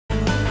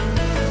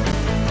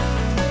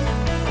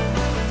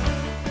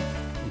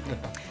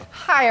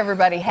Hi,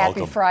 everybody. Happy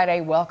Welcome.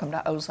 Friday. Welcome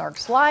to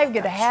Ozarks Live.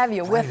 Good to have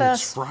you with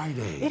us. It's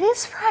Friday. It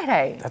is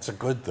Friday. That's a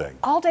good thing.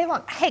 All day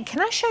long. Hey, can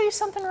I show you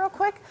something real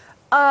quick?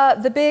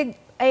 The big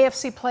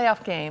AFC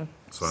playoff game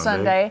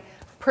Sunday.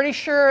 Pretty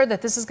sure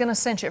that this is going to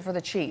cinch it for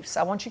the Chiefs.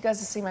 I want you guys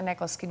to see my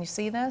necklace. Can you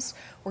see this?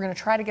 We're going to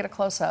try to get a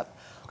close-up.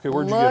 Okay,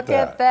 where'd you get Look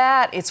that? at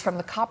that. It's from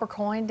the Copper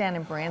Coin down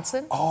in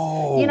Branson.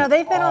 Oh. You know,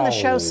 they've been on the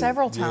show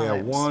several times.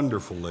 Yeah,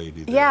 wonderful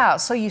lady there. Yeah,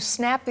 so you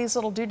snap these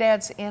little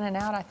doodads in and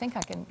out. I think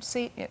I can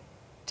see it.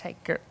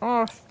 Take it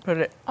off, put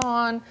it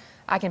on.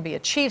 I can be a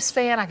Chiefs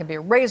fan. I can be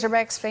a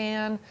Razorbacks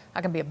fan.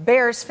 I can be a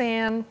Bears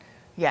fan.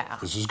 Yeah.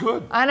 This is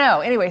good. I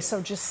know. Anyway,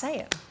 so just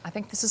saying. I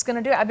think this is going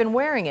to do it. I've been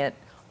wearing it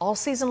all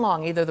season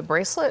long, either the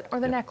bracelet or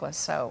the necklace.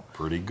 So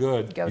Pretty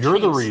good. go You're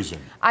the Chiefs. reason.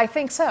 I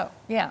think so.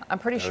 Yeah, I'm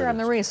pretty sure I'm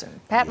the is. reason.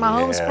 Pat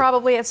Mahomes Yeah.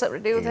 probably had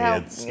something to do with how.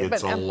 It's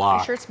but a I'm lot.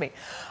 pretty sure it's me.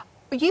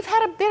 You've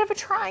had a bit of a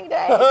trying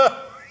day.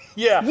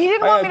 Yeah. You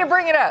didn't want me to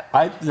bring it up.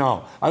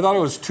 No, I thought it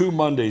was 2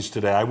 Mondays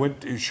today. I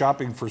went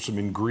shopping for some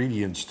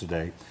ingredients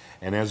today,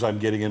 and as I'm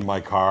getting in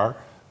my car,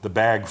 the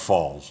bag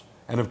falls.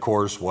 And of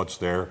course, what's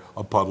there?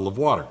 A puddle of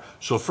water.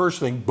 So first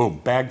thing,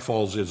 boom, bag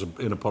falls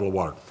in a puddle of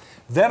water.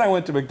 Then I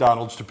went to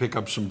McDonald's to pick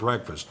up some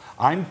breakfast.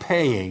 I'm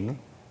paying,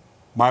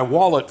 my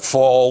wallet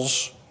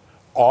falls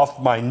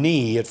off my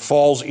knee. It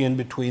falls in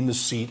between the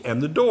seat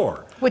and the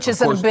door. Which Of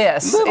is an course,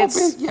 abyss. Little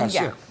It's- bit, yes,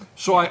 yeah. yeah.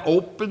 So I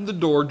opened the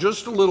door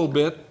just a little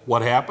bit.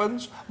 What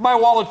happens? My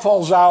wallet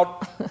falls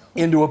out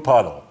into a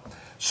puddle.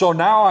 So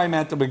now I'm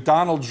at the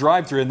McDonald's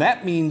drive-thru, and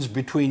that means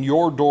between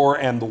your door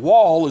and the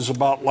wall is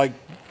about like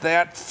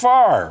that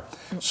far.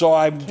 So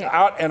I'm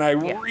out, and I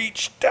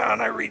reach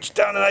down,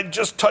 and I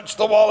just touch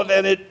the wallet,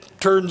 and it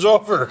turns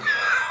over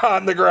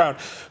on the ground.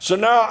 So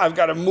now I've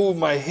got to move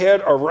my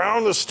head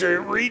around the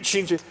steering,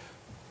 reaching to,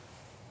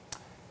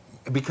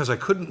 because I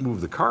couldn't move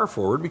the car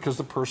forward because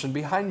the person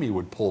behind me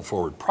would pull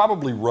forward,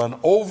 probably run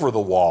over the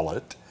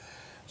wallet.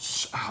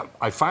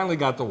 I finally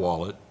got the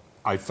wallet.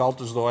 I felt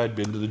as though I'd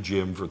been to the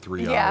gym for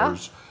 3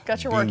 hours.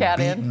 Got your being workout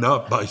in. beaten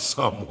up by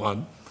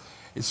someone.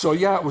 So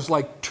yeah, it was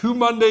like 2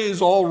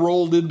 Mondays all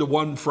rolled into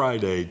one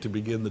Friday to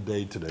begin the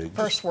day today.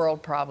 First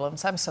world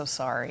problems. I'm so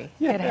sorry.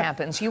 It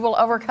happens. You will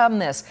overcome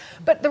this.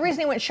 But the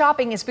reason he went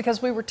shopping is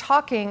because we were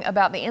talking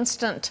about the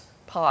Instant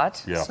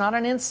Pot. Yeah. It's not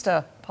an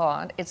Insta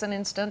Pot. It's an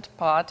Instant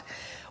Pot.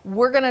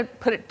 We're going to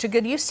put it to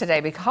good use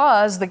today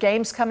because the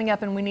game's coming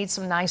up and we need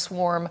some nice,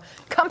 warm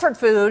comfort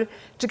food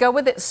to go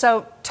with it.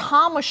 So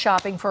Tom was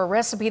shopping for a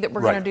recipe that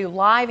we're going to do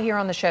live here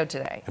on the show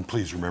today. And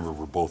please remember,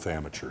 we're both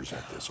amateurs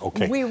at this.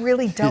 Okay. We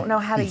really don't know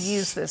how to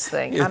use this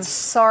thing. I'm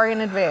sorry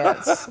in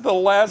advance. The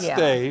last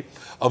day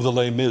of the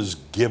Les Mis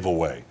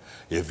giveaway.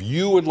 If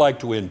you would like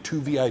to win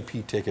 2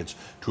 VIP tickets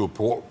to a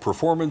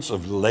performance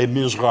of Les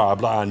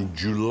Miserables on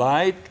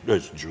January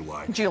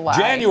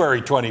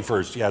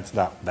 21st, yeah, it's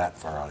not that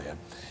far out ahead,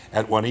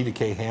 at Juanita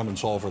K.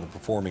 Hammons Hall for the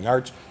Performing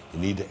Arts, you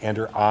need to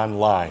enter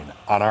online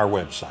on our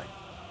website.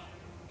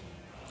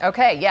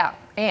 Okay, yeah,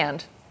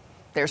 and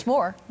there's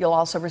more. You'll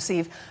also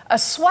receive a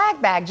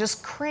swag bag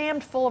just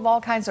crammed full of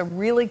all kinds of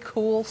really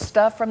cool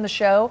stuff from the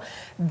show.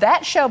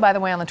 That show, by the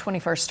way, on the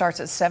 21st starts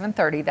at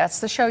 7:30. That's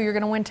the show you're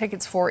going to win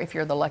tickets for if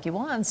you're the lucky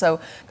one.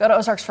 So go to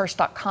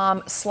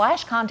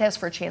ozarksfirst.com/contest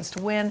for a chance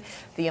to win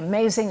the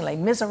amazing Les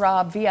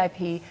Miserables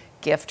VIP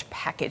gift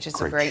package. It's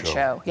a great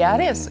show. Yeah,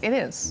 it is. It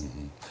is.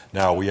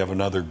 Now, we have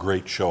another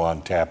great show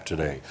on tap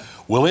today.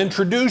 We'll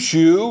introduce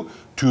you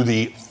to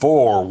the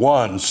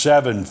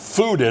 417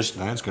 Foodist.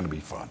 Now, that's going to be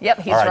fun. Yep,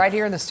 he's right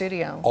here in the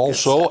studio.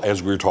 Also,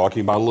 as we were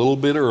talking about a little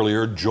bit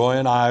earlier, Joy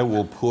and I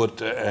will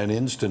put an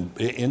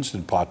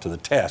instant pot to the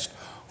test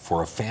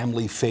for a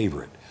family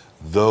favorite.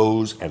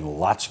 Those and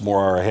lots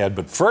more are ahead.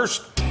 But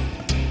first,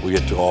 we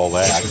get to all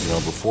that.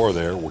 Before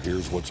there, well,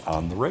 here's what's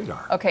on the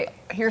radar. Okay,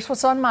 here's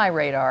what's on my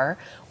radar.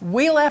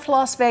 We left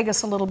Las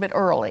Vegas a little bit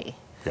early.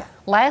 Yeah.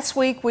 Last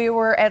week we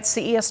were at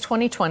CES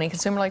 2020,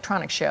 Consumer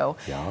Electronics Show.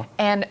 Yeah.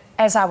 And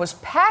as I was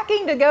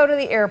packing to go to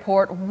the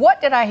airport, what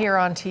did I hear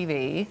on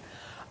TV?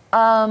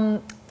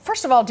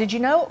 First of all, did you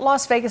know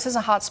Las Vegas is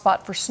a hot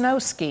spot for snow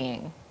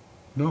skiing?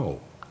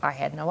 No. I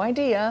had no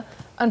idea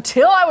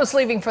until I was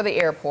leaving for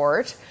the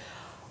airport.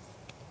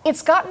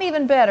 It's gotten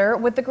even better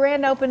with the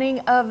grand opening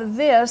of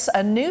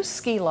a new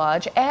ski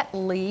lodge at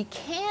Lee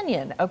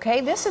Canyon. Okay,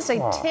 this is a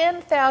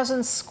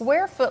 10,000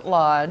 square foot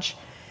lodge.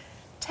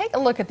 Take a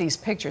look at these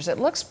pictures. It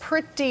looks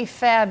pretty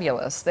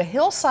fabulous. The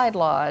Hillside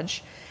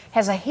Lodge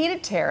has a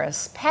heated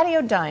terrace,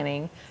 patio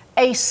dining,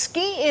 a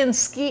ski-in,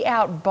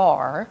 ski-out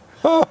bar,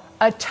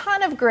 a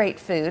ton of great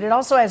food. It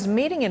also has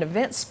meeting and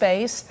event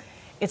space.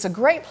 It's a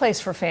great place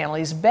for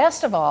families.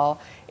 Best of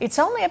all, it's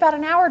only about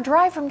an hour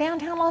drive from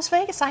downtown Las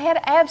Vegas. I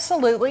had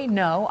absolutely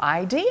no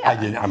idea.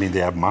 I mean,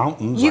 they have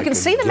mountains. You can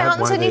see the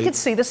mountains and you can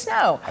see the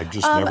snow. I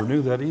just never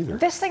knew that either.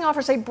 This thing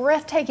offers a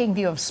breathtaking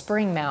view of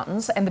Spring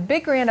Mountains, and the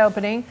big grand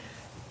opening,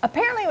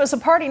 apparently it was a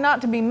party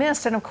not to be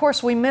missed, and of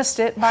course we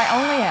missed it by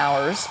only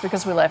hours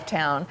because we left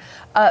town.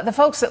 The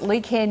folks at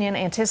Lee Canyon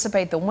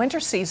anticipate the winter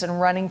season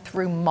running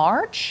through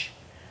March.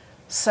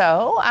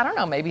 So, I don't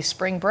know, maybe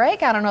spring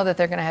break. I don't know that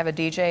they're going to have a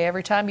DJ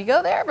every time you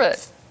go there,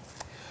 but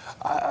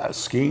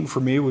Skiing for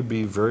me would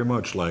be very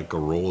much like a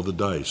roll of the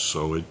dice,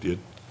 so it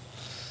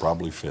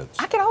probably fits.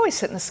 I could always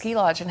sit in the ski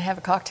lodge and have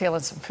a cocktail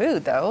and some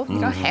food, though. You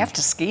don't have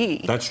to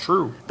ski. That's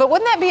true. But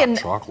wouldn't that be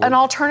Chocolate, an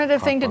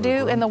alternative thing to hot do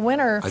butter in the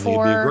winter I think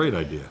for? it'd be a great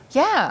idea.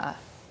 Yeah,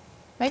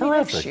 maybe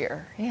next Terrific.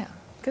 year. Yeah,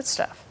 good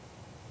stuff.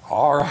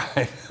 All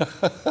right.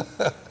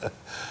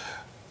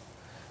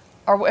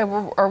 Are we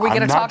going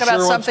to I'm talk not about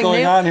sure something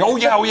what's going new? on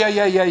here. Oh,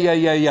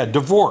 yeah.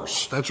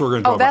 Divorce. That's what we're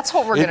going to talk about. That's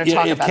what we're gonna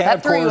talk about. can, That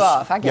of threw you course,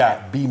 off. I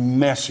get it. be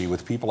messy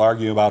with people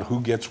arguing about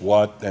who gets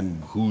what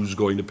and who's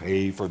going to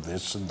pay for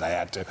this and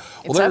that. Well,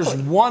 It's there's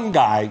ugly. one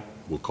guy,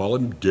 we'll call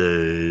him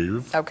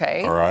Dave.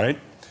 Okay. All right.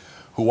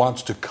 Who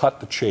wants to cut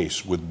the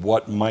chase with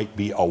what might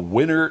be a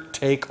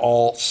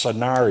winner-take-all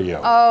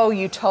scenario. Oh,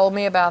 you told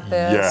me about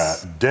this.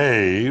 Yeah,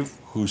 Dave,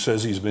 who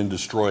says he's been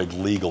destroyed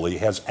legally,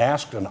 has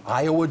asked an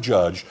Iowa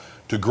judge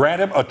to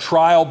grant him a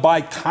trial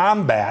by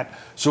combat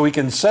so he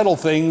can settle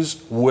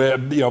things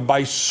with,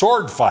 by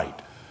sword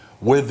fight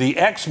with the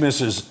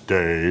ex-Mrs.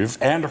 Dave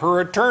and her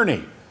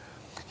attorney.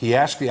 He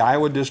asked the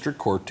Iowa District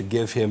Court to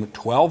give him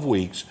 12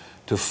 weeks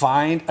to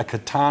find a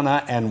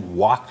katana and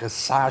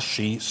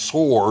wakizashi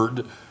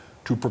sword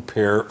to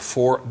prepare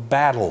for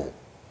battle.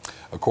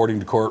 According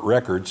to court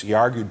records, he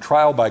argued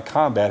trial by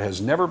combat has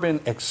never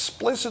been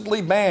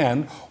explicitly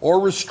banned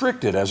or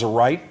restricted as a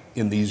right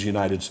in these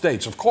United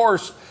States. Of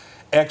course,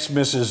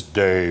 ex-Mrs.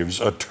 Dave's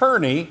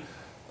attorney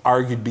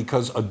argued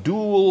because a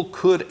duel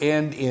could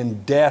end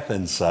in death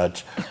and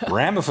such,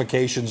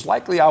 ramifications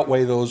likely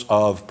outweigh those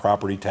of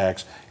property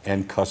tax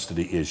and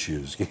custody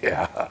issues.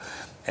 Yeah.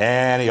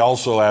 And he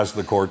also asked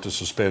the court to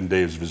suspend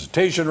Dave's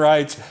visitation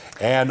rights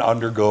and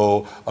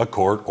undergo a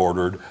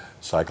court-ordered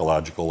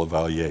psychological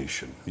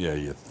evaluation. Yeah,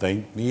 you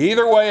think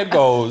either way it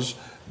goes,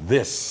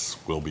 this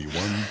will be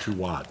one to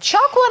watch.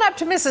 Chalk one up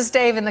to Mrs.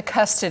 Dave in the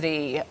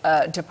custody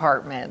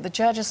department. The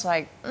judge is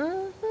like,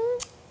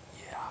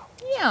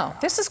 yeah,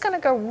 this is going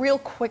to go real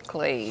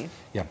quickly.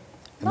 Yeah.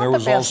 And Not there the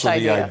was best also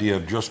idea. the idea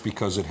of just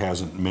because it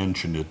hasn't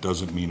mentioned it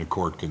doesn't mean a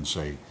court can't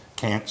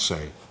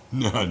say,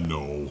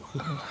 no.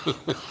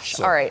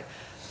 All right.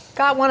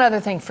 Got one other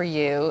thing for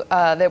you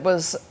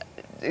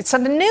it's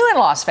something new in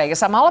Las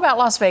Vegas. I'm all about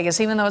Las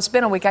Vegas, even though it's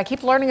been a week. I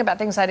keep learning about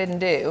things I didn't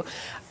do.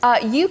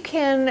 You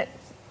can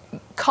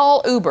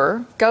call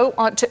Uber, go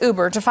on to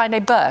Uber to find a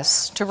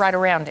bus to ride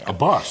around in. A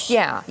bus?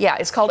 Yeah.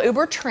 It's called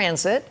Uber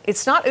Transit.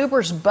 It's not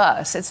Uber's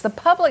bus, it's the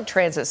public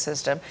transit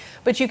system,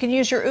 but you can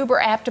use your Uber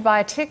app to buy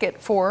a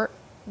ticket for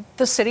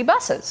the city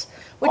buses,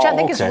 which I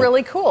think is okay.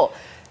 really cool.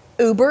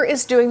 Uber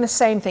is doing the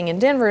same thing in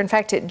Denver. In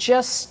fact,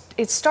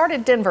 it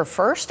started Denver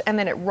first, and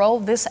then it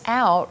rolled this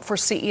out for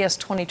CES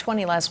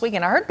 2020 last week.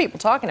 And I heard people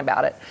talking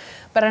about it,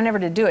 but I never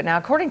did do it. Now,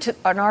 according to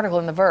an article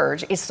in The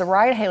Verge, it's the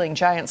ride-hailing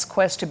giant's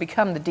quest to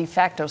become the de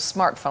facto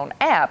smartphone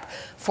app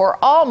for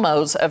all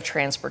modes of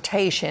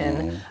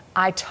transportation.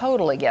 I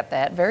totally get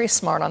that. Very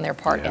smart on their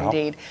part, Yeah.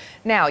 indeed.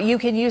 Now, you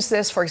can use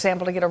this, for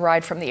example, to get a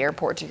ride from the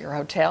airport to your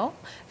hotel,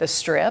 the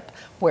Strip,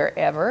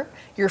 wherever.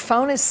 Your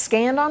phone is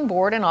scanned on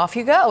board and off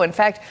you go. In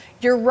fact,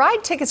 your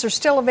ride tickets are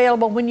still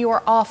available when you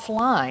are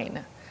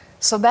offline.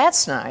 So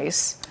that's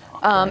nice.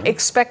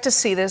 Expect to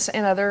see this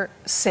in other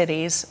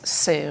cities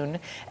soon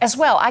as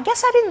well. I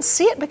guess I didn't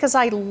see it because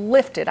I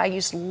Lyfted. I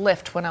used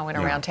Lyft when I went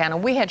around town,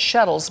 and we had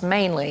shuttles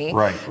mainly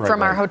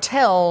from our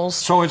hotels.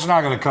 So it's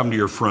not going to come to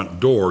your front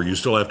door. You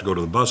still have to go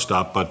to the bus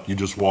stop, but you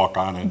just walk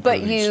on it.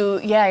 But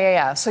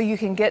so you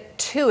can get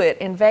to it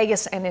in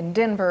Vegas and in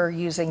Denver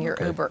using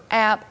your Uber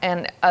app,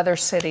 and other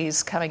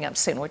cities coming up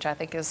soon, which I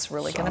think is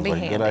really going to be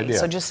Sounds like a good handy. idea.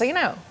 So just so you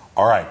know.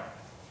 All right,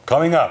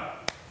 coming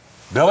up,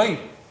 Billy,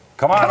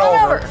 come on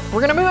over.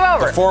 We're going to move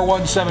over. The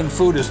 417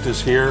 Foodist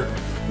is here.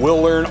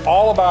 We'll learn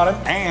all about him,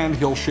 and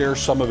he'll share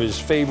some of his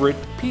favorite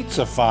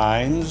pizza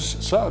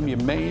finds, some you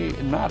may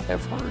not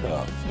have heard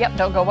of. Yep,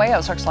 don't go away.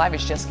 Ozarks Live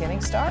is just getting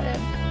started.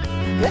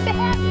 Good to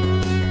have you.